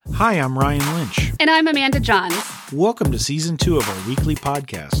Hi, I'm Ryan Lynch. And I'm Amanda Johns. Welcome to Season 2 of our weekly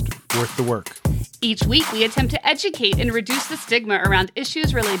podcast, Worth the Work. Each week, we attempt to educate and reduce the stigma around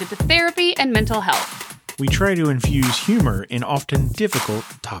issues related to therapy and mental health. We try to infuse humor in often difficult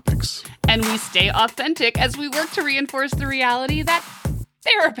topics. And we stay authentic as we work to reinforce the reality that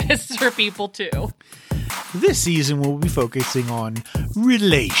therapists are people too. This season, we'll be focusing on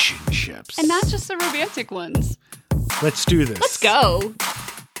relationships. And not just the romantic ones. Let's do this. Let's go.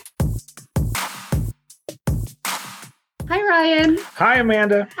 Hi, Ryan. Hi,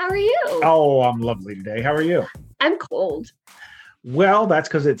 Amanda. How are you? Oh, I'm lovely today. How are you? I'm cold. Well, that's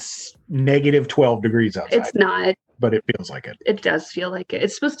because it's negative 12 degrees outside. It's not. But it feels like it. It does feel like it.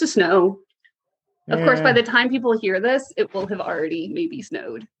 It's supposed to snow. Of course, by the time people hear this, it will have already maybe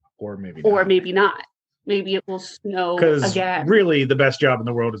snowed. Or maybe not. Or maybe not. Maybe it will snow again. Because really, the best job in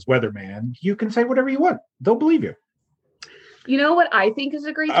the world is weatherman. You can say whatever you want. They'll believe you. You know what I think is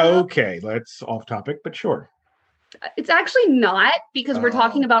a great job? Okay, that's off topic, but sure. It's actually not, because we're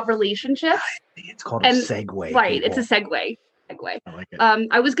talking about relationships. It's called a segue. Right, people. It's a segue. I like it.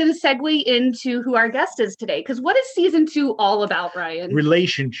 I was going to segue into who our guest is today, because what is season 2 all about, Ryan?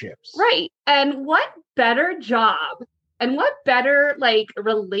 Relationships. Right. And what better job and what better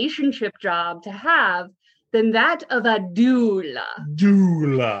relationship job to have than that of a doula?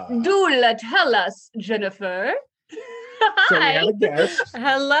 Doula, tell us, Jennifer. Hi. So we have a guest.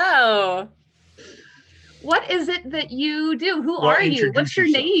 Hello. What is it that you do? Who are you? What's your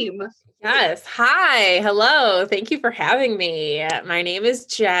name? Yes. Hi. Hello. Thank you for having me. My name is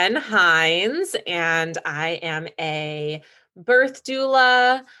Jen Hines, and I am a birth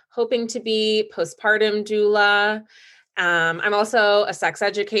doula, hoping to be postpartum doula. I'm also a sex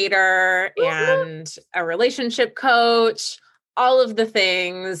educator and a relationship coach, all of the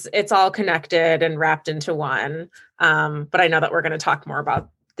things. It's all connected and wrapped into one. But I know that we're going to talk more about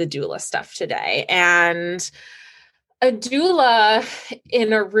the doula stuff today. And a doula,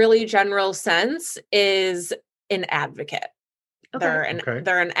 in a really general sense, is an advocate. Okay.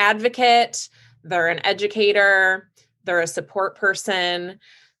 They're an advocate, they're an educator, they're a support person.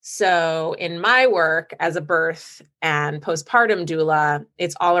 So in my work as a birth and postpartum doula,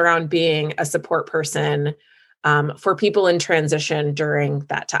 it's all around being a support person for people in transition during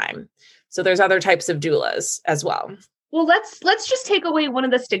that time. So there's other types of doulas as well. Well, let's just take away one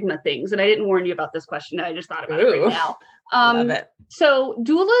of the stigma things. And I didn't warn you about this question. I just thought about it right now. Love it. So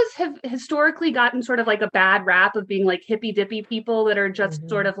doulas have historically gotten sort of like a bad rap of being like hippy dippy people that are just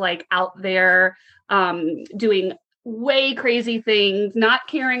sort of like out there doing way crazy things, not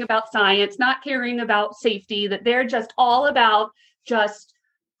caring about science, not caring about safety, that they're just all about just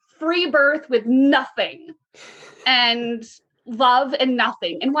free birth with nothing and love and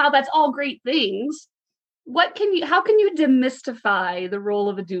nothing. And while that's all great things, how can you demystify the role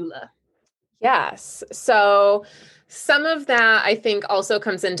of a doula? Yes. So some of that, I think, also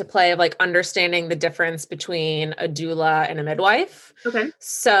comes into play of understanding the difference between a doula and a midwife. Okay.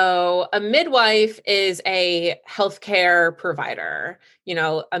 So a midwife is a healthcare provider.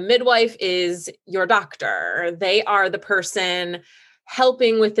 A midwife is your doctor. They are the person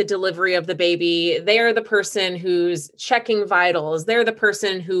helping with the delivery of the baby. They are the person who's checking vitals. They're the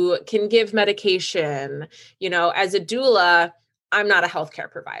person who can give medication. As a doula, I'm not a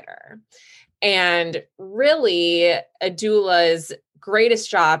healthcare provider. And really, a doula's greatest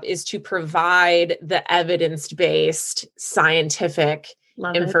job is to provide the evidence-based scientific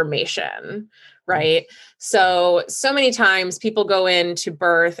information, right? So many times people go into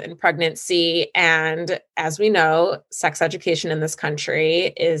birth and pregnancy, and as we know, sex education in this country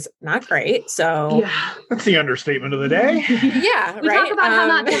is not great. So that's the understatement of the day. Yeah, we right. talk about how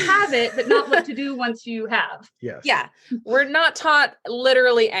not to have it, but not what to do once you have. Yes. Yeah. We're not taught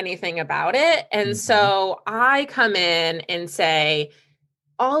literally anything about it. And so I come in and say,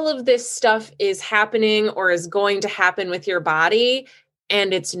 all of this stuff is happening or is going to happen with your body,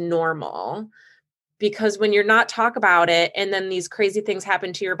 and it's normal. Because when you're not talk about it and then these crazy things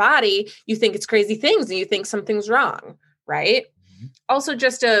happen to your body, you think it's crazy things and you think something's wrong, right? Mm-hmm. Also,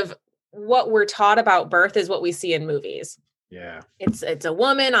 just of what we're taught about birth is what we see in movies. Yeah. It's a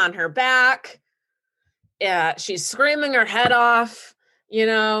woman on her back. Yeah, she's screaming her head off,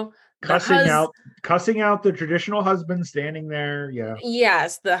 cussing out the traditional husband standing there. Yeah.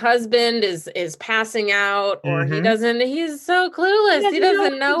 Yes, the husband is passing out, or he's so clueless. He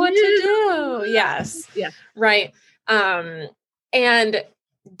doesn't know what to do. Yes. Yeah. Right. And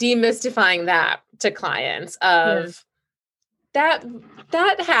demystifying that to clients of that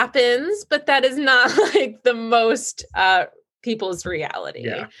happens, but that is not the most people's reality.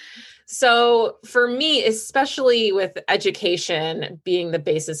 Yeah. So for me, especially with education being the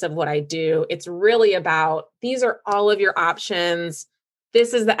basis of what I do, it's really about, these are all of your options.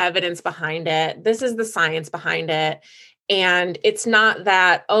 This is the evidence behind it. This is the science behind it. And it's not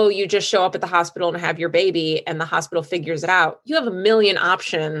that, oh, you just show up at the hospital and have your baby and the hospital figures it out. You have a million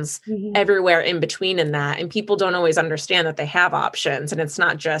options everywhere in between in that. And people don't always understand that they have options. And it's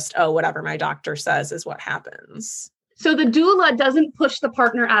not just, oh, whatever my doctor says is what happens. So the doula doesn't push the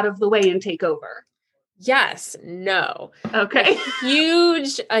partner out of the way and take over. Yes, no. Okay.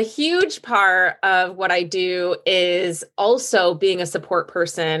 A huge part of what I do is also being a support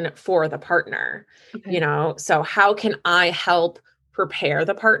person for the partner. Okay. You know, so how can I help prepare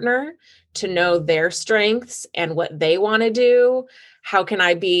the partner to know their strengths and what they want to do? How can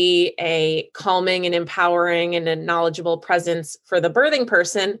I be a calming and empowering and a knowledgeable presence for the birthing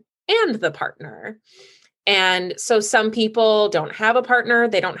person and the partner? And so some people don't have a partner,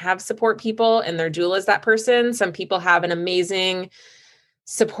 they don't have support people, and their doula is that person. Some people have an amazing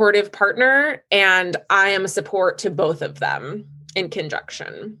supportive partner, and I am a support to both of them in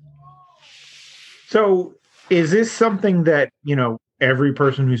conjunction. So is this something that, you know, every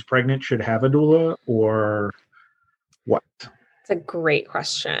person who's pregnant should have a doula, or what? It's a great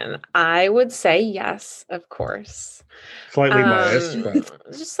question. I would say yes, of course. Slightly biased,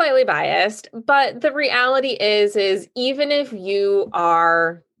 but Just slightly biased. But the reality is even if you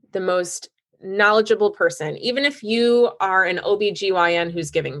are the most knowledgeable person, even if you are an OBGYN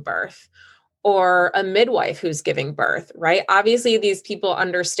who's giving birth or a midwife who's giving birth, right? Obviously, these people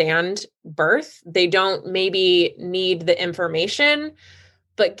understand birth. They don't maybe need the information,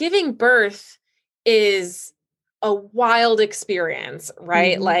 but giving birth is a wild experience,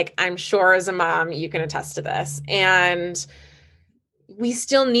 right? Mm-hmm. Like, I'm sure as a mom, you can attest to this. And we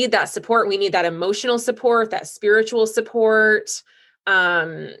still need that support. We need that emotional support, that spiritual support.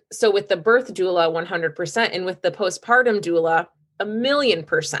 So with the birth doula, 100%, and with the postpartum doula,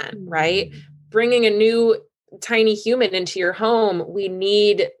 1,000,000%, right? Bringing a new tiny human into your home, we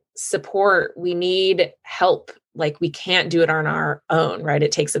need support. We need help. Like, we can't do it on our own, right?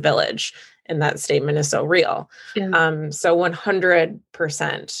 It takes a village. And that statement is so real. Yeah. So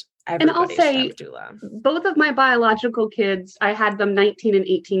 100%. And I'll Everybody say, should have doula. both of my biological kids, I had them 19 and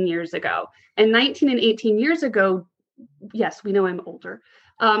 18 years ago. And 19 and 18 years ago, yes, we know I'm older.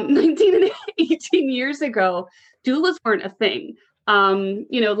 19 and 18 years ago, doulas weren't a thing.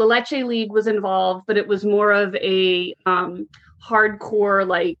 You know, La Leche League was involved, but it was more of a hardcore,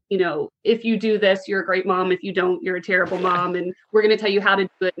 like, you know, if you do this, you're a great mom. If you don't, you're a terrible mom. And we're going to tell you how to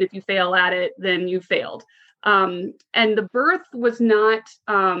do it. And if you fail at it, then you failed. And the birth was not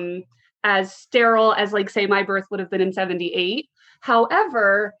as sterile as, like, say, my birth would have been in 78.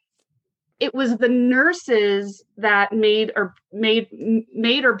 However, it was the nurses that made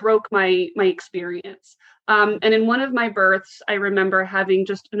or broke my experience. And in one of my births, I remember having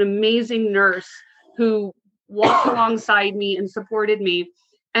just an amazing nurse who walked alongside me and supported me.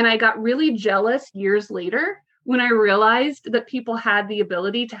 And I got really jealous years later when I realized that people had the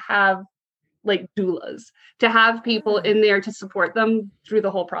ability to have, like, doulas, to have people in there to support them through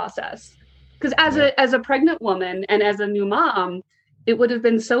the whole process. Because as a pregnant woman and as a new mom, it would have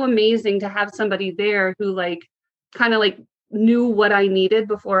been so amazing to have somebody there who, like, kind of like knew what I needed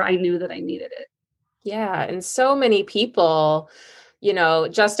before I knew that I needed it. Yeah. And so many people, you know,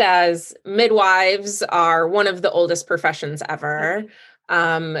 just as midwives are one of the oldest professions ever,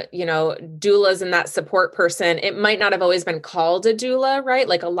 you know, doulas and that support person, it might not have always been called a doula, right?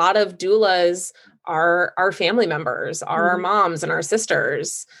 Like, a lot of doulas are our family members, are our moms and our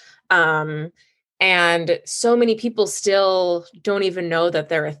sisters. And so many people still don't even know that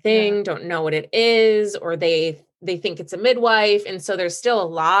they're a thing, don't know what it is, or they think it's a midwife. And so there's still a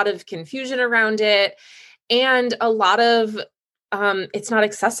lot of confusion around it. And a lot of, it's not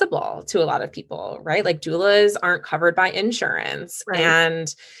accessible to a lot of people, right? Like, doulas aren't covered by insurance. Right.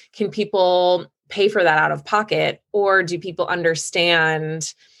 And can people pay for that out of pocket? Or do people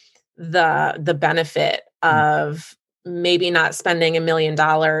understand the benefit of maybe not spending $1 million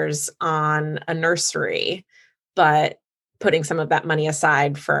on a nursery, but putting some of that money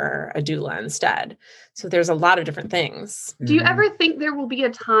aside for a doula instead? So there's a lot of different things. Do you ever think there will be a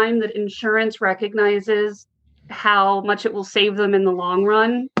time that insurance recognizes how much it will save them in the long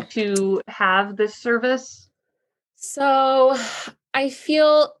run to have this service? So I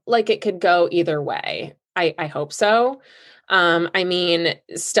feel like it could go either way. I hope so. I mean,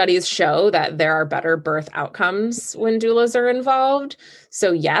 studies show that there are better birth outcomes when doulas are involved.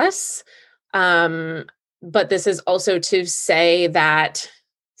 So yes. But this is also to say that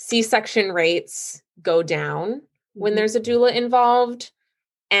C-section rates go down when there's a doula involved.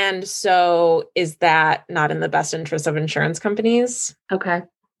 And so is that not in the best interest of insurance companies? Okay.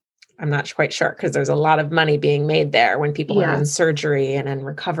 I'm not quite sure because there's a lot of money being made there when people are Yeah. in surgery and in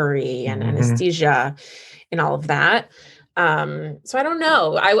recovery and Mhm. anesthesia and all of that. So I don't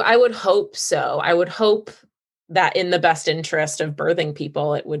know. I would hope so. I would hope that in the best interest of birthing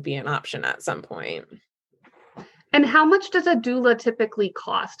people, it would be an option at some point. And how much does a doula typically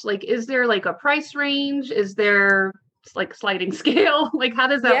cost? Like, is there like a price range? Is there like sliding scale? Like, how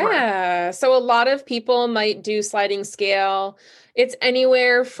does that work? Yeah. So a lot of people might do sliding scale. It's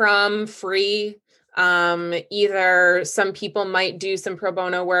anywhere from free. Either some people might do some pro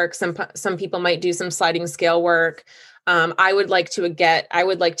bono work. Some people might do some sliding scale work. I would like to get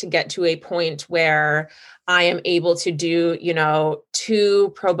to a point where I am able to do,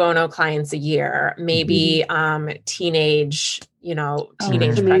 2 pro bono clients a year, maybe teenage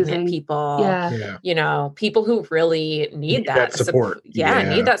Amazing. pregnant people, Yeah. People who really need that support.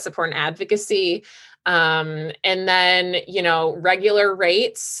 Need that support and advocacy. And then, regular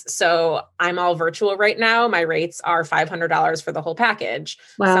rates. So I'm all virtual right now. My rates are $500 for the whole package.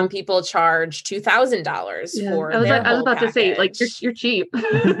 Wow. Some people charge $2,000 for I was their whole about to say, like, package. you're cheap.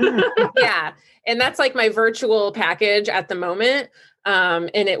 Yeah. And that's like my virtual package at the moment.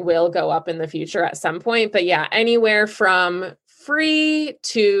 And it will go up in the future at some point. But yeah, anywhere from free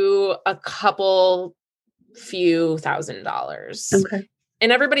to a few $1,000s. Okay.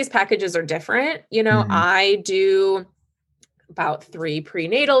 And everybody's packages are different. I do about 3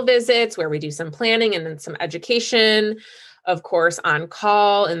 prenatal visits where we do some planning and then some education, of course, on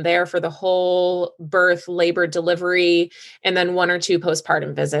call and there for the whole birth, labor, delivery, and then 1 or 2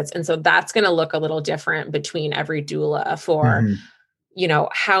 postpartum visits. And so that's going to look a little different between every doula for,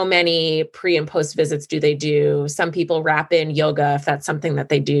 how many pre and post visits do they do? Some people wrap in yoga if that's something that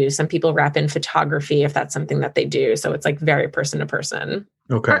they do. Some people wrap in photography if that's something that they do. So it's like very person to person.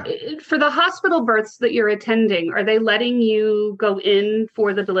 Okay. For the hospital births that you're attending, are they letting you go in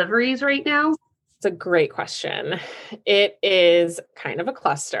for the deliveries right now? It's a great question. It is kind of a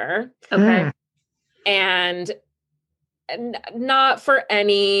cluster. Okay. And not for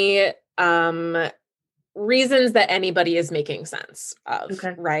any reasons that anybody is making sense of,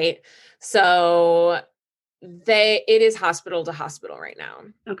 Okay. right? So it is hospital to hospital right now.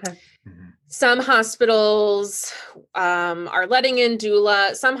 Okay. Some hospitals are letting in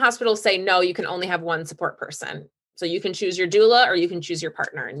doula. Some hospitals say, no, you can only have one support person. So you can choose your doula or you can choose your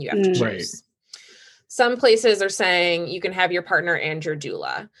partner and you have to choose. Right. Some places are saying you can have your partner and your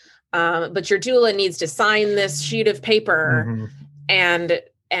doula. But your doula needs to sign this sheet of paper and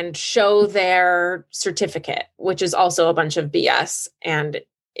show their certificate, which is also a bunch of BS and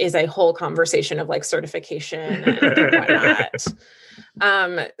is a whole conversation of like certification and whatnot.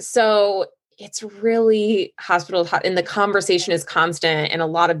 So it's really hospital, and the conversation is constant. And a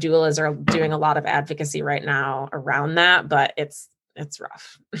lot of doulas are doing a lot of advocacy right now around that, but it's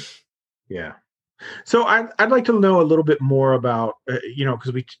rough. Yeah. So I'd like to know a little bit more about,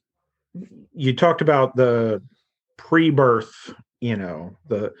 because you talked about the pre-birth,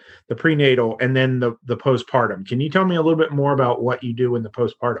 the prenatal, and then the postpartum. Can you tell me a little bit more about what you do in the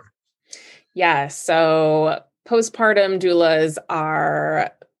postpartum? Yeah. So postpartum doulas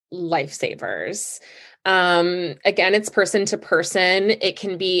are lifesavers. Again, it's person to person.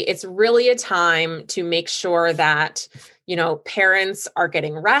 It's really a time to make sure that, parents are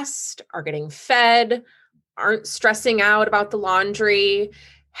getting rest, are getting fed, aren't stressing out about the laundry,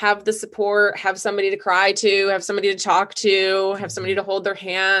 have the support, have somebody to cry to, have somebody to talk to, have somebody to hold their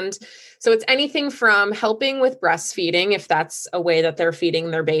hand. So it's anything from helping with breastfeeding, if that's a way that they're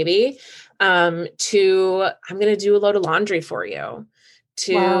feeding their baby, to I'm going to do a load of laundry for you,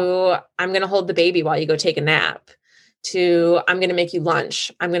 to I'm going to hold the baby while you go take a nap, to I'm going to make you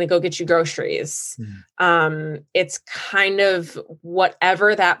lunch, I'm going to go get you groceries. It's kind of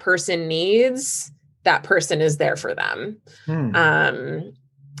whatever that person needs, that person is there for them.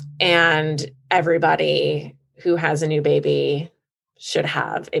 And everybody who has a new baby should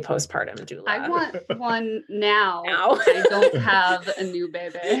have a postpartum doula. I want one now. I don't have a new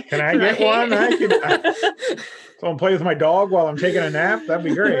baby. Can I get one? Someone play with my dog while I'm taking a nap. That'd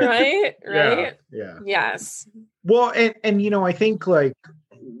be great. Right. Yeah. Yes. Well, and I think like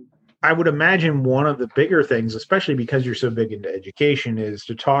I would imagine one of the bigger things, especially because you're so big into education, is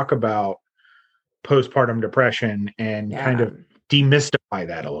to talk about postpartum depression and kind of demystify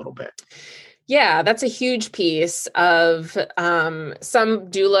that a little bit. Yeah, that's a huge piece of some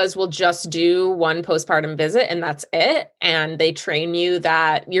doulas will just do one postpartum visit and that's it. And they train you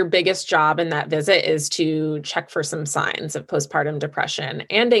that your biggest job in that visit is to check for some signs of postpartum depression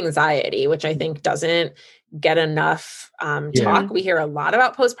and anxiety, which I think doesn't get enough talk. We hear a lot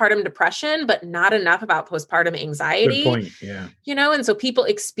about postpartum depression, but not enough about postpartum anxiety. Good point. Yeah. And so people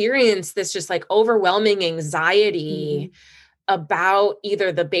experience this just like overwhelming anxiety about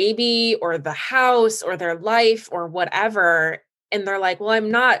either the baby or the house or their life or whatever. And they're like, well,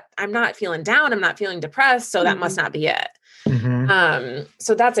 I'm not feeling down. I'm not feeling depressed. So that must not be it.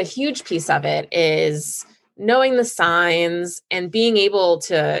 So that's a huge piece of it, is knowing the signs and being able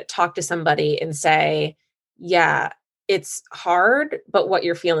to talk to somebody and say, yeah, it's hard, but what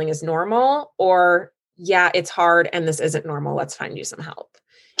you're feeling is normal, or yeah, it's hard and this isn't normal. Let's find you some help.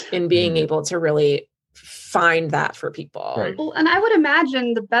 And being able to really find that for people. Right. Well, and I would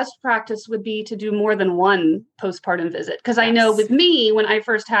imagine the best practice would be to do more than one postpartum visit. Because I know with me, when I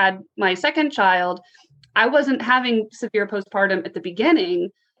first had my second child, I wasn't having severe postpartum at the beginning,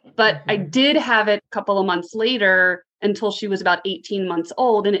 but I did have it a couple of months later until she was about 18 months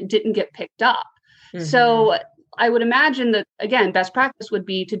old, and it didn't get picked up. So I would imagine that, again, best practice would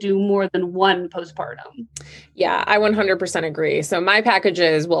be to do more than one postpartum. Yeah, I 100% agree. So my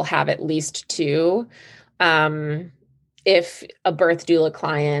packages will have at least two. If a birth doula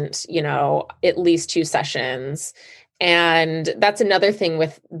client, at least 2 sessions. And that's another thing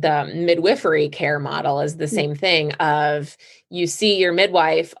with the midwifery care model, is the same thing of you see your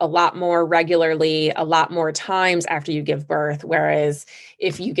midwife a lot more regularly, a lot more times after you give birth. Whereas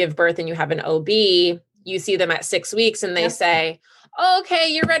if you give birth and you have an OB, you see them at 6 weeks and they say, okay,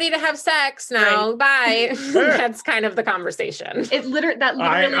 you're ready to have sex now. Bye. That's kind of the conversation.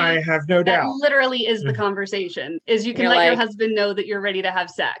 I have no doubt. That literally is the conversation, is you can let your husband know that you're ready to have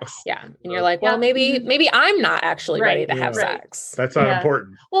sex. Yeah. And you're like, well, maybe I'm not actually ready to have sex. That's not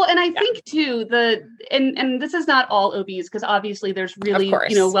important. Well, and I think too, and this is not all OBs, because obviously there's really,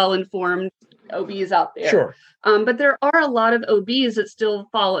 well-informed OBs out there. Sure. But there are a lot of OBs that still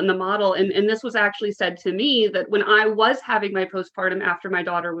fall in the model. And this was actually said to me that when I was having my postpartum after my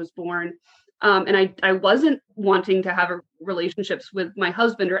daughter was born, and I wasn't wanting to have relationships with my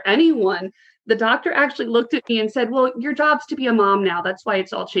husband or anyone, the doctor actually looked at me and said, well, your job's to be a mom now. That's why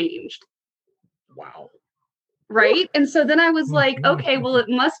it's all changed. Wow. Right. And so then I was like, okay, well, it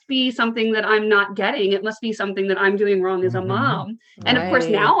must be something that I'm not getting. It must be something that I'm doing wrong as a mom. And of course,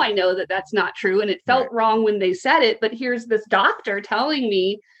 now I know that that's not true. And it felt wrong when they said it. But here's this doctor telling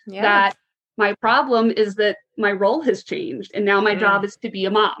me that my problem is that my role has changed. And now my job is to be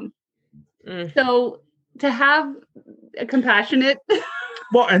a mom. So to have a compassionate.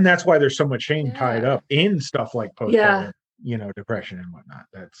 Well, and that's why there's so much shame tied up in stuff like postpartum. Depression and whatnot.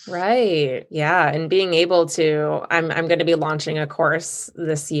 That's right. Yeah. And being able to, I'm going to be launching a course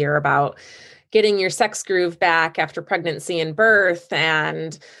this year about getting your sex groove back after pregnancy and birth.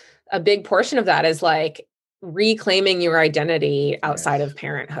 And a big portion of that is like reclaiming your identity outside of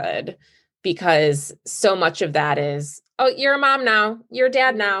parenthood, because so much of that is, oh, you're a mom now, you're a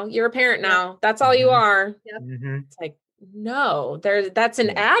dad now, you're a parent now. That's all you are. It's like, no,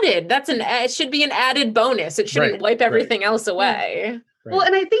 it should be an added bonus. It shouldn't wipe everything else away. Well,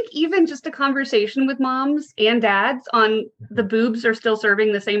 and I think even just a conversation with moms and dads on the boobs are still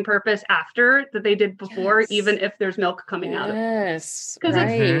serving the same purpose after that they did before, even if there's milk coming out of it. Because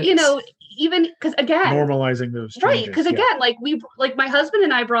it's, even because again, normalizing those changes. Right. Because again, like my husband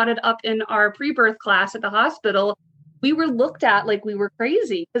and I brought it up in our pre-birth class at the hospital. We were looked at like we were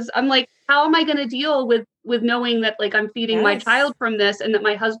crazy, because I'm like, how am I going to deal with knowing that like I'm feeding my child from this, and that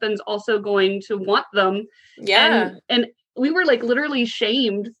my husband's also going to want them? And we were like literally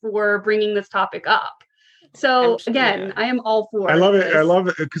shamed for bringing this topic up. So again, I am all for it. I love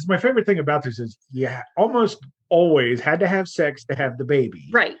it because my favorite thing about this is almost always had to have sex to have the baby.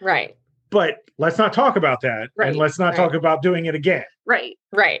 Right. But let's not talk about that. And let's not talk about doing it again. Right.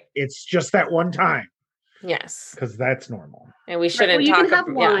 It's just that one time. Yes. Because that's normal. And we shouldn't you can have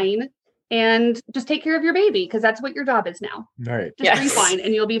wine and just take care of your baby, because that's what your job is now. Right. Just drink wine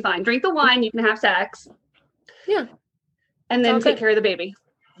and you'll be fine. Drink the wine, you can have sex. Yeah. And then take care of the baby.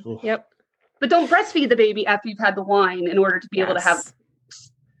 Yep. But don't breastfeed the baby after you've had the wine in order to be able to have.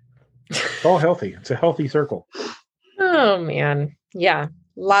 It's all healthy. It's a healthy circle. Oh, man. Yeah.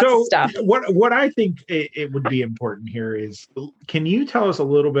 Lots of stuff. What I think it would be important here is, can you tell us a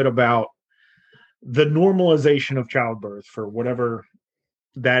little bit about the normalization of childbirth for whatever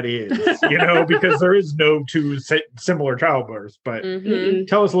that is, because there is no two similar childbirths. But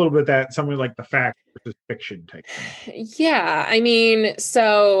tell us a little bit that something like the fact versus fiction type thing. Yeah, I mean,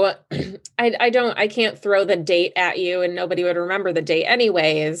 so I can't throw the date at you and nobody would remember the date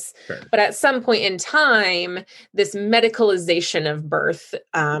anyways. Sure. But at some point in time, this medicalization of birth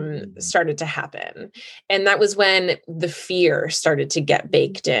started to happen. And that was when the fear started to get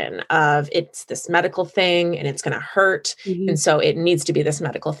baked in of it's this medical thing and it's going to hurt. And so it needs to be this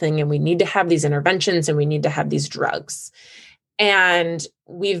medical thing and we need to have these interventions and we need to have these drugs. And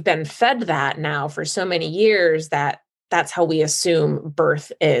we've been fed that now for so many years that that's how we assume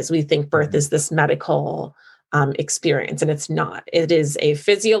birth is. We think birth is this medical experience, and it's not. It is a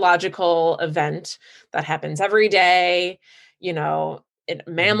physiological event that happens every day.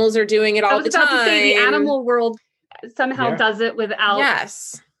 Mammals are doing it all the time. I was about to say the animal world somehow does it without.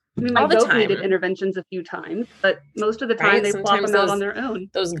 Yes. I mean, my goat needed interventions a few times, but most of the time they plop them out on their own.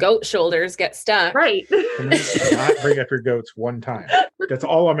 Those goat shoulders get stuck. Right. Not bring up your goats one time. That's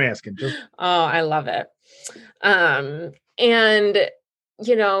all I'm asking. Oh, I love it. And,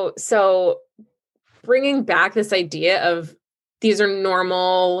 so bringing back this idea of these are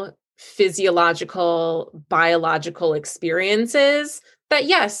normal physiological, biological experiences that,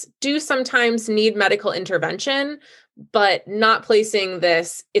 yes, do sometimes need medical intervention, but not placing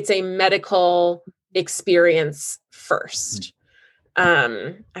this, it's a medical experience first.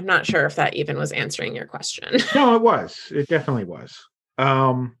 I'm not sure if that even was answering your question. No, it was. It definitely was.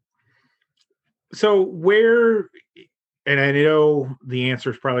 So where, and I know the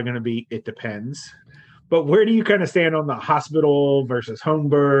answer is probably going to be, it depends, but where do you kind of stand on the hospital versus home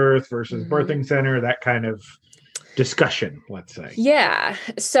birth versus birthing center, that kind of discussion, let's say? Yeah.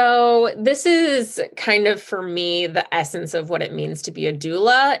 So this is kind of, for me, the essence of what it means to be a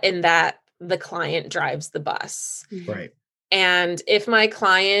doula, in that the client drives the bus. Right. And if my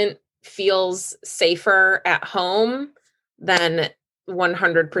client feels safer at home, then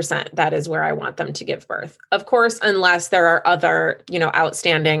 100% that is where I want them to give birth. Of course, unless there are other,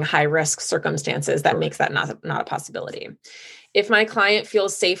 outstanding high risk circumstances that makes that not a possibility. If my client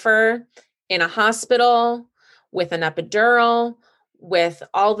feels safer in a hospital with an epidural, with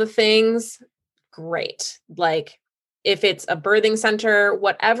all the things, great. Like, if it's a birthing center,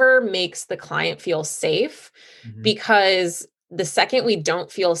 whatever makes the client feel safe, because the second we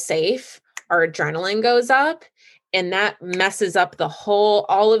don't feel safe, our adrenaline goes up, and that messes up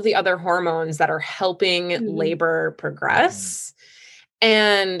all of the other hormones that are helping labor progress.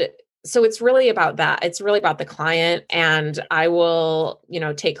 And so it's really about that. It's really about the client. And I will,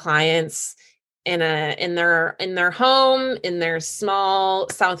 take clients in their home, in their small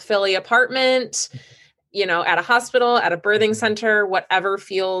South Philly apartment, at a hospital, at a birthing center, whatever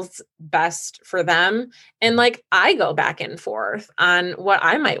feels best for them. And I go back and forth on what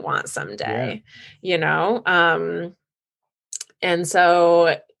I might want someday, and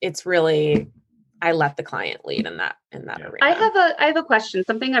so it's really, I let the client lead in that arena. I have a question,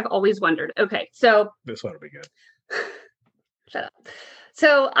 something I've always wondered. Okay. So this ought to be good. Shut up.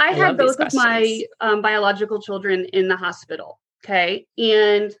 So I had both of my biological children in the hospital. Okay.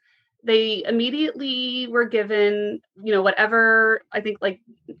 And they immediately were given, whatever, I think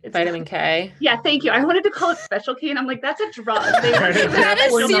it's vitamin K. Yeah, thank you. I wanted to call it Special K, and I'm like, that's a drug. That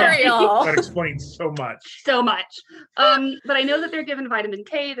is cereal. That explains so much. So much. But I know that they're given vitamin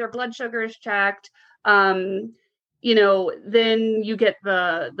K, their blood sugar is checked. Then you get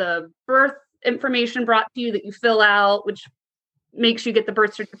the birth information brought to you that you fill out, which makes you get the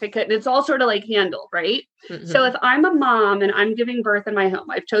birth certificate, and it's all sort of handled, right? So if I'm a mom and I'm giving birth in my home,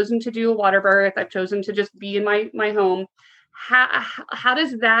 I've chosen to do a water birth, I've chosen to just be in my home, how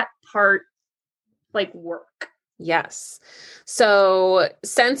does that part work? Yes. So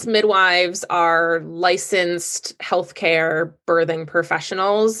since midwives are licensed healthcare birthing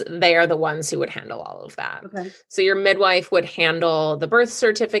professionals, they are the ones who would handle all of that. Okay. So your midwife would handle the birth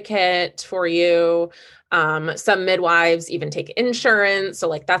certificate for you. Some midwives even take insurance.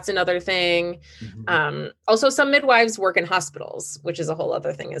 So that's another thing. Also, some midwives work in hospitals, which is a whole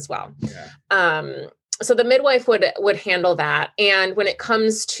other thing as well. Yeah. So the midwife would handle that. And when it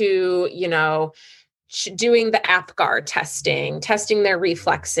comes to, doing the APGAR testing their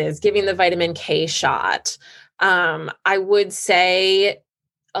reflexes, giving the vitamin K shot, I would say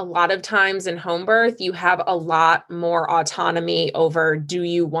a lot of times in home birth, you have a lot more autonomy over, do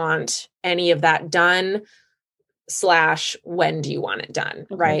you want any of that done / when do you want it done,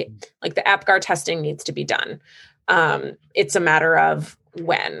 right? The APGAR testing needs to be done. It's a matter of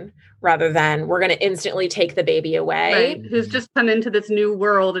when, rather than we're going to instantly take the baby away. Right. Who's just come into this new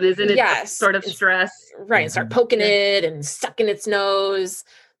world and is in its sort of stress. Right. And start poking it and sucking its nose.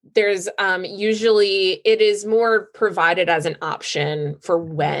 There's usually it is more provided as an option for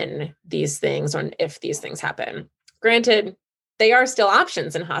when these things or if these things happen. Granted, they are still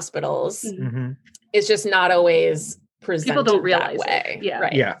options in hospitals. Mm-hmm. It's just not always presented people don't realize that way. It. Yeah.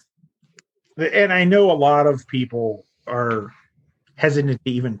 Right. Yeah. And I know a lot of people are hesitant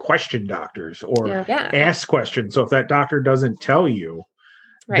to even question doctors or ask questions. So if that doctor doesn't tell you,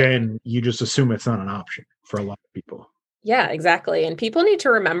 then you just assume it's not an option for a lot of people. Yeah, exactly. And people need to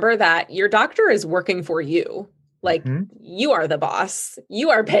remember that your doctor is working for you. Like you are the boss. You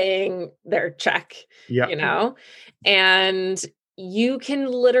are paying their check, you know, and you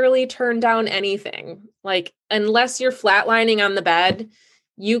can literally turn down anything. Like, unless you're flatlining on the bed,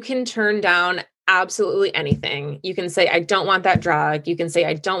 you can turn down absolutely anything. You can say, I don't want that drug. You can say,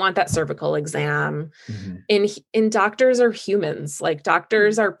 I don't want that cervical exam. And doctors are humans. Like,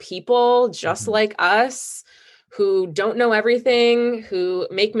 doctors are people just like us, who don't know everything, who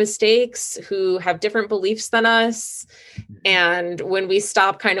make mistakes, who have different beliefs than us. And when we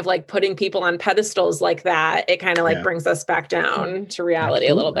stop kind of like putting people on pedestals like that, it kind of like brings us back down to reality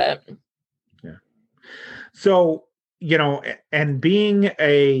a little bit. Yeah. So, you know, and being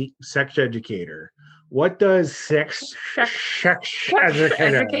a sex educator, what does sex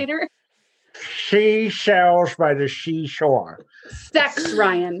educator? Seashells by the seashore. Sex,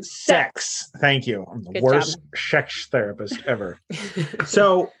 Ryan. Sex. Thank you. I'm the Good worst job. sex therapist ever.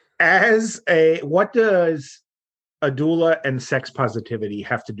 So, what does a doula and sex positivity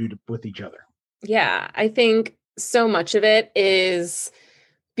have to do with each other? Yeah, I think so much of it is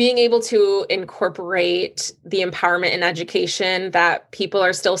being able to incorporate the empowerment and education that people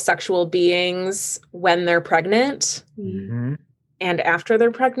are still sexual beings when they're pregnant and after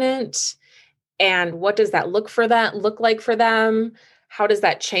they're pregnant. And what does that look like for them? How does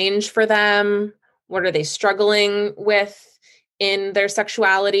that change for them? What are they struggling with in their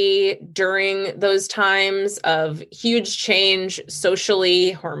sexuality during those times of huge change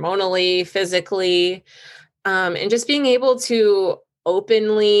socially, hormonally, physically, and just being able to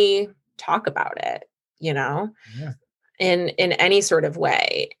openly talk about it, you know, in any sort of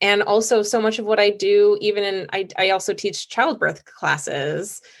way. And also so much of what I do, even I also teach childbirth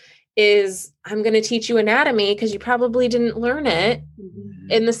classes, is I'm going to teach you anatomy because you probably didn't learn it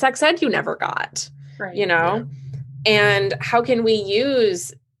in the sex ed you never got, you know? And how can we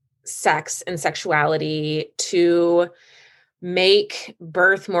use sex and sexuality to make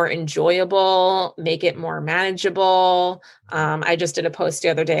birth more enjoyable, make it more manageable? I just did a post the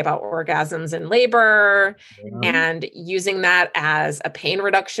other day about orgasms in labor and using that as a pain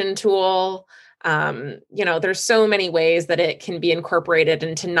reduction tool. You know, there's so many ways that it can be incorporated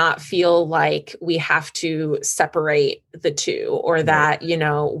and to not feel like we have to separate the two, or that, you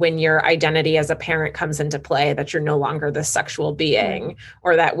know, when your identity as a parent comes into play, that you're no longer the sexual being,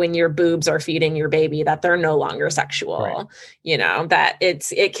 or that when your boobs are feeding your baby, that they're no longer sexual, you know, that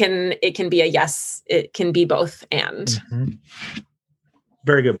it can be a yes, it can be both. And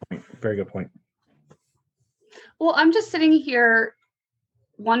Very good point. Very good point. Well, I'm just sitting here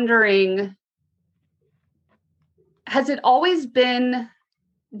wondering, has it always been,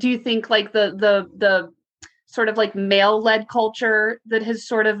 do you think, like the sort of like male-led culture that has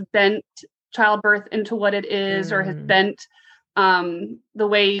sort of bent childbirth into what it is, or has bent the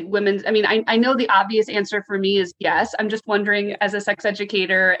way women's, I mean, I know the obvious answer for me is yes. I'm just wondering, as a sex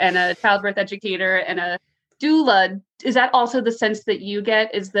educator and a childbirth educator and a doula, is that also the sense that you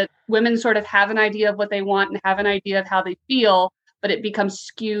get, is that women sort of have an idea of what they want and have an idea of how they feel, but it becomes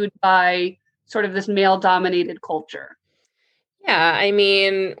skewed by sort of this male-dominated culture? Yeah, I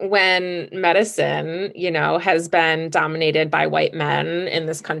mean, when medicine, you know, has been dominated by white men in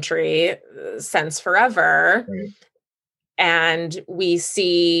this country since forever, and we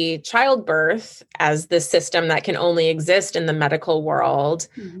see childbirth as the system that can only exist in the medical world,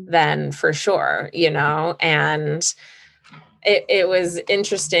 then for sure, you know, and it was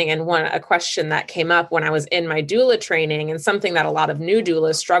interesting. And a question that came up when I was in my doula training, and something that a lot of new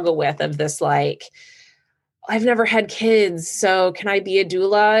doulas struggle with, of this, like, I've never had kids, so can I be a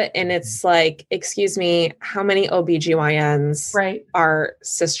doula? And it's like, excuse me, how many OBGYNs are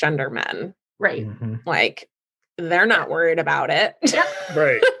cisgender men? Like, they're not worried about it.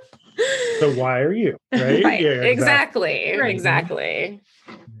 Right. So why are you? Right. Yeah, exactly. Exactly.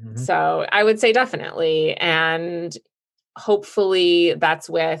 So I would say definitely. And hopefully that's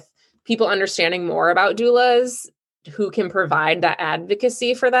with people understanding more about doulas who can provide that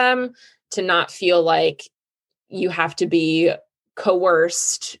advocacy for them, to not feel like you have to be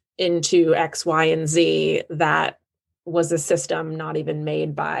coerced into X, Y, and Z that was a system not even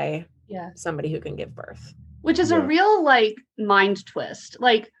made by somebody who can give birth. Which is a real like mind twist.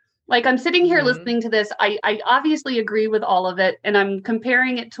 Like I'm sitting here listening to this. I obviously agree with all of it. And I'm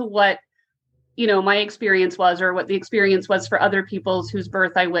comparing it to what, you know, my experience was, or what the experience was for other people's whose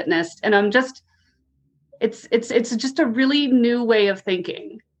birth I witnessed. And I'm just, it's just a really new way of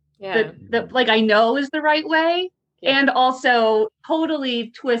thinking that like I know is the right way. And also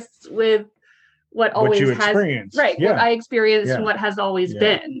totally twists with what always you has, experienced. right. What I experienced and what has always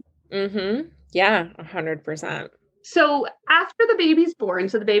been. Mm-hmm. Yeah, 100%. So after the baby's born,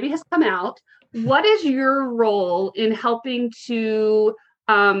 so the baby has come out, what is your role in helping to,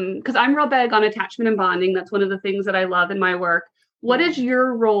 because I'm real big on attachment and bonding. That's one of the things that I love in my work. What is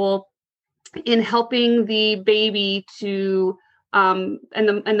your role in helping the baby to, and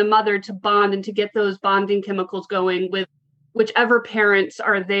the mother to bond and to get those bonding chemicals going with whichever parents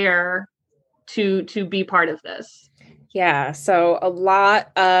are there to be part of this? Yeah. So a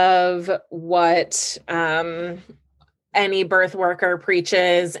lot of what any birth worker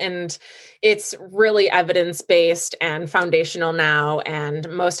preaches, and it's really evidence-based and foundational now, and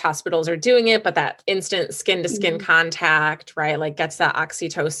most hospitals are doing it, but that instant skin-to-skin contact, right, like gets that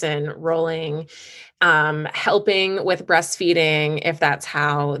oxytocin rolling, helping with breastfeeding if that's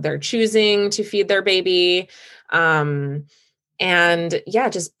how they're choosing to feed their baby. And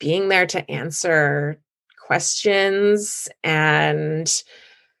just being there to answer questions. And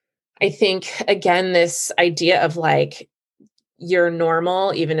I think, again, this idea of like, you're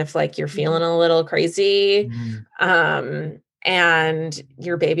normal, even if like you're feeling a little crazy, and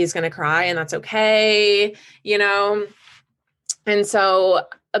your baby's going to cry, and that's okay, you know? And so,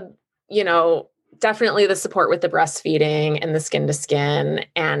 definitely the support with the breastfeeding and the skin to skin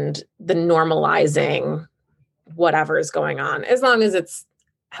and the normalizing whatever is going on, as long as it's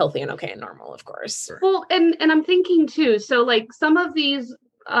healthy and okay and normal, of course. Well, and I'm thinking too, so like some of these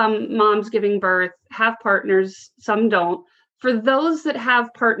moms giving birth have partners, some don't. For those that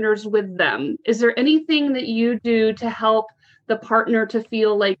have partners with them, is there anything that you do to help the partner to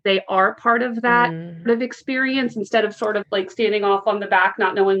feel like they are part of that sort of experience instead of sort of like standing off on the back,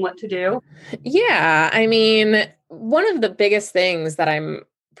 not knowing what to do? Yeah. I mean, one of the biggest things that I'm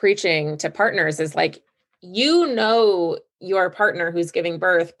preaching to partners is like, you know, your partner who's giving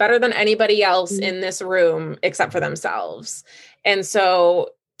birth better than anybody else in this room except for themselves. And so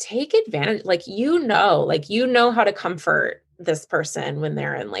take advantage, like, you know how to comfort this person when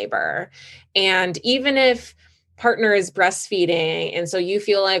they're in labor. And even if partner is breastfeeding, and so you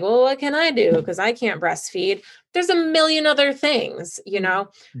feel like, well, what can I do? Because I can't breastfeed. There's a million other things, you know,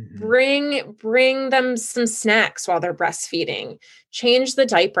 bring them some snacks while they're breastfeeding, change the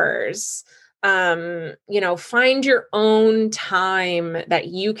diapers, find your own time that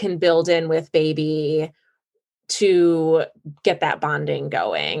you can build in with baby to get that bonding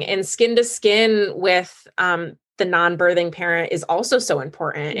going. And skin to skin with the non-birthing parent is also so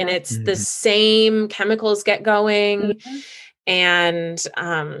important. And it's the same chemicals get going. And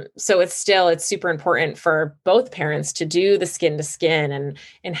so it's super important for both parents to do the skin to skin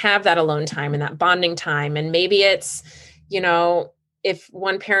and have that alone time and that bonding time. And maybe it's, if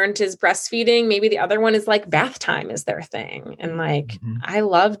one parent is breastfeeding, maybe the other one is like bath time is their thing. And like, I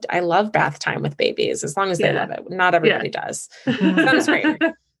love bath time with babies, as long as they love it. Not everybody does. Sounds great.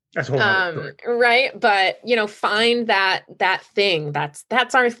 That's a whole other story. Right. But, find that thing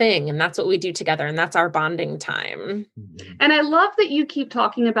that's our thing. And that's what we do together. And that's our bonding time. And I love that you keep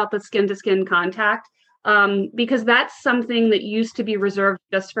talking about the skin to skin contact. Because that's something that used to be reserved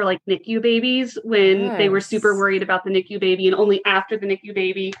just for like NICU babies when they were super worried about the NICU baby, and only after the NICU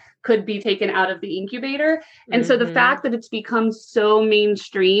baby could be taken out of the incubator. And so the fact that it's become so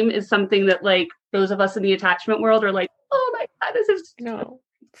mainstream is something that like those of us in the attachment world are like, oh my God, this is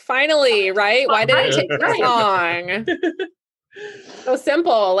finally, right? Why did it take this long? So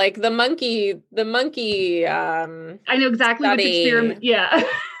simple, like the monkey I know exactly study. Which experiment. Yeah.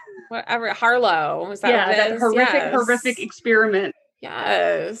 Whatever, Harlow. Is that that horrific experiment.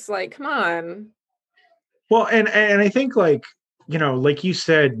 Yes. Like, come on. Well, and I think like you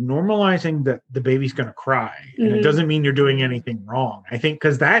said, normalizing that the baby's going to cry, and it doesn't mean you're doing anything wrong. I think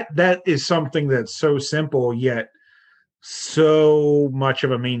because that is something that's so simple, yet so much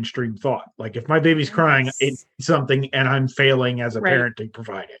of a mainstream thought. Like if my baby's crying, it's something, and I'm failing as a parent to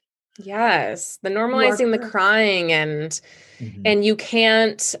provide it. Yes. The normalizing the crying and you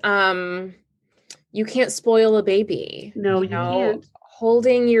can't spoil a baby. No, you can't.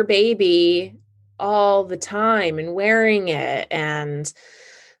 Holding your baby all the time and wearing it and,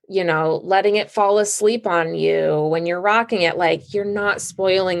 letting it fall asleep on you when you're rocking it, like you're not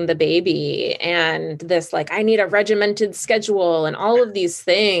spoiling the baby. And this, like, I need a regimented schedule and all of these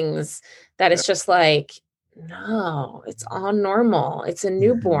things that it's just like, no, it's all normal. It's a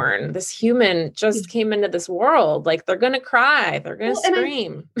newborn. This human just came into this world. Like, they're going to cry. They're going to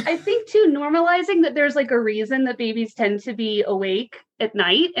scream. I think too, normalizing that there's like a reason that babies tend to be awake at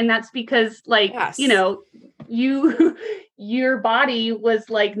night. And that's because like, your body was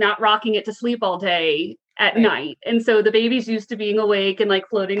like not rocking it to sleep all day at night. And so the baby's used to being awake and like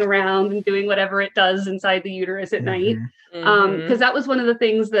floating around and doing whatever it does inside the uterus at night. Because that was one of the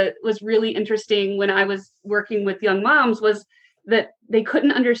things that was really interesting when I was working with young moms, was that they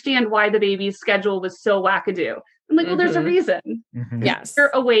couldn't understand why the baby's schedule was so wackadoo. I'm like, well, there's a reason. Yes. You're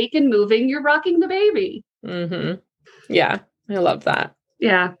awake and moving, you're rocking the baby. Yeah. I love that.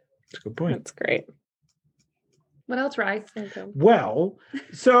 Yeah. That's a good point. That's great. What else, Rye? Well,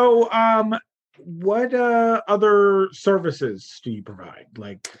 so what other services do you provide?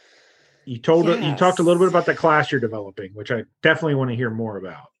 Like you talked a little bit about the class you're developing, which I definitely want to hear more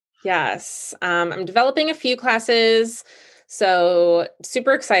about. Yes. I'm developing a few classes. So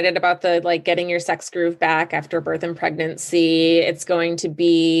super excited about the like getting your sex groove back after birth and pregnancy. It's going to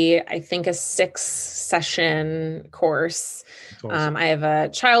be, I think, a 6-session course. Awesome. I have a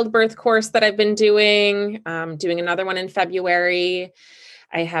childbirth course that I've been doing. Doing another one in February.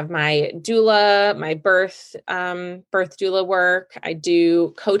 I have my doula, my birth doula work. I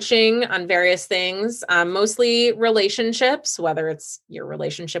do coaching on various things, mostly relationships, whether it's your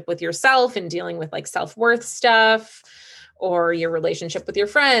relationship with yourself and dealing with like self-worth stuff, or your relationship with your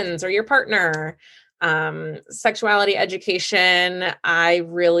friends or your partner. Sexuality education. I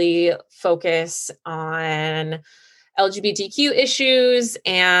really focus on LGBTQ issues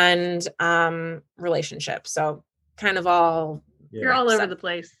and relationships. So kind of all... You're all over the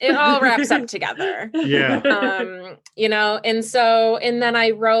place. It all wraps up together. Yeah. And then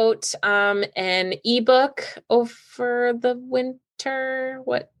I wrote an ebook over the winter.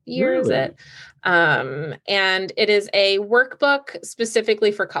 What year is it? And it is a workbook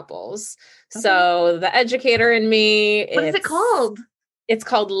specifically for couples. Okay. So the educator in me. What is it called? It's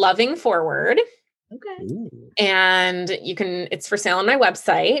called Loving Forward. Okay. Ooh. And it's for sale on my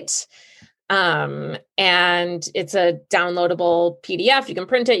website. And it's a downloadable PDF. You can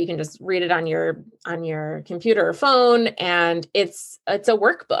print it. You can just read it on your computer or phone. And it's a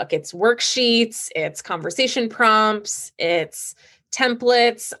workbook. It's worksheets, it's conversation prompts, it's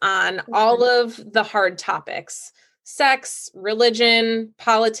templates on all of the hard topics: sex, religion,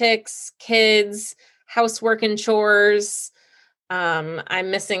 politics, kids, housework and chores.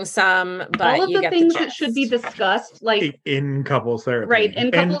 I'm missing some, but all of the things that should be discussed, like in couples therapy, right? In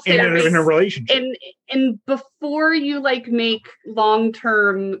couples therapy, in a relationship, and before you like make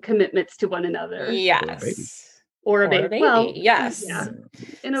long-term commitments to one another. Yes, or a baby. Well, yes. Yeah.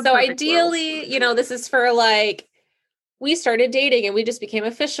 So ideally, this is for like, we started dating and we just became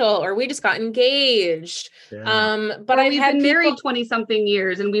official, or we just got engaged. Yeah. But we've been married 20-something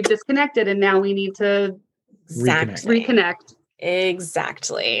years and we've disconnected, and now we need to reconnect.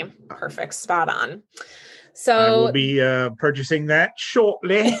 Exactly. Perfect. Spot on. So I will be purchasing that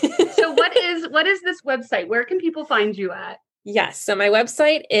shortly. So what is this website? Where can people find you at? Yes. So my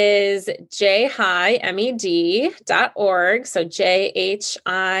website is jhimed.org. So jhimed.org.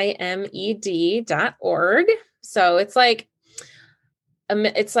 So it's like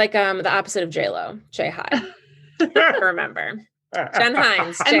the opposite of JLo, J High. Remember. Jen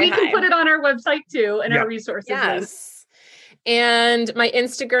Hines. And we can put it on our website too, and our resources. Yes. And my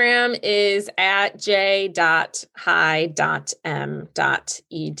Instagram is at j.hi.m.ed.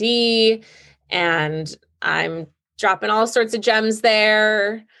 And I'm dropping all sorts of gems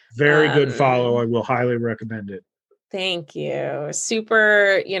there. Very good follow. I will highly recommend it. Thank you.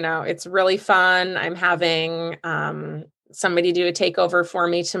 Super, it's really fun. I'm having somebody do a takeover for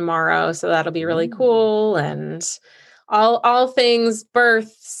me tomorrow. So that'll be really cool. And all things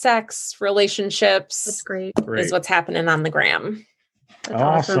birth, sex, relationships. That's great. Is what's happening on the gram. That's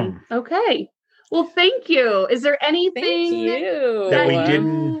awesome. Okay. Well, thank you. Is there anything that we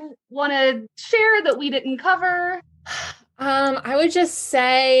didn't want to share that we didn't cover? I would just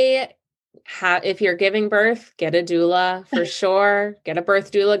say, if you're giving birth, get a doula for sure. Get a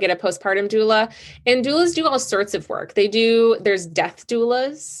birth doula, get a postpartum doula. And doulas do all sorts of work. There's death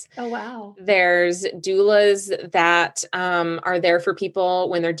doulas. Oh, wow. There's doulas that are there for people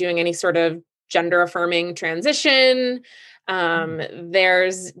when they're doing any sort of gender affirming transition.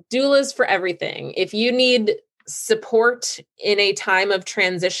 There's doulas for everything. If you need support in a time of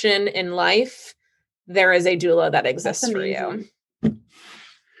transition in life, there is a doula that exists for you.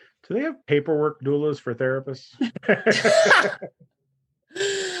 Do they have paperwork doulas for therapists?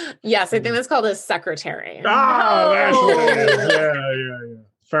 Yes, I think that's called a secretary. That's what it is. Yeah.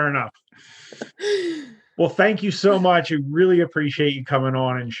 Fair enough. Well, thank you so much. I really appreciate you coming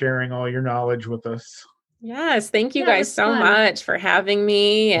on and sharing all your knowledge with us. Yes, thank you Yeah, it guys was so fun. much for having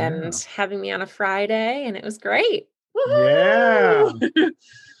me and Yeah. having me on a Friday, and it was great. Yeah.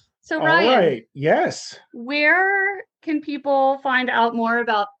 So All Ryan, right. Yes. where can people find out more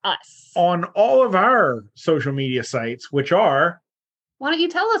about us? On all of our social media sites, which are, Why don't you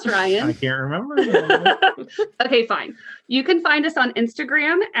tell us, I Ryan? can't remember. Okay, fine. You can find us on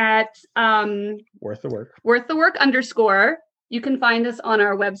Instagram at Worth the work. worththework_. You can find us on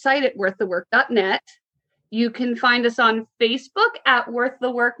our website at worththework.net. You can find us on Facebook at Worth the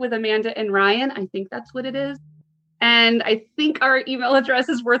Work with Amanda and Ryan. I think that's what it is. And I think our email address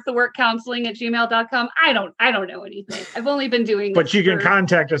is worththeworkcounseling@gmail.com. I don't know anything. I've only been doing But this you can for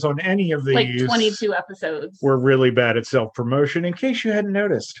contact us on any of these. like 22 episodes. We're really bad at self-promotion, in case you hadn't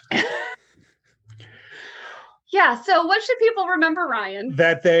noticed. Yeah, so what should people remember, Ryan?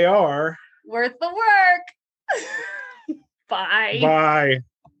 That they are. Worth the work. Bye. Bye.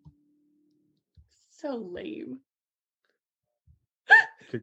 So lame.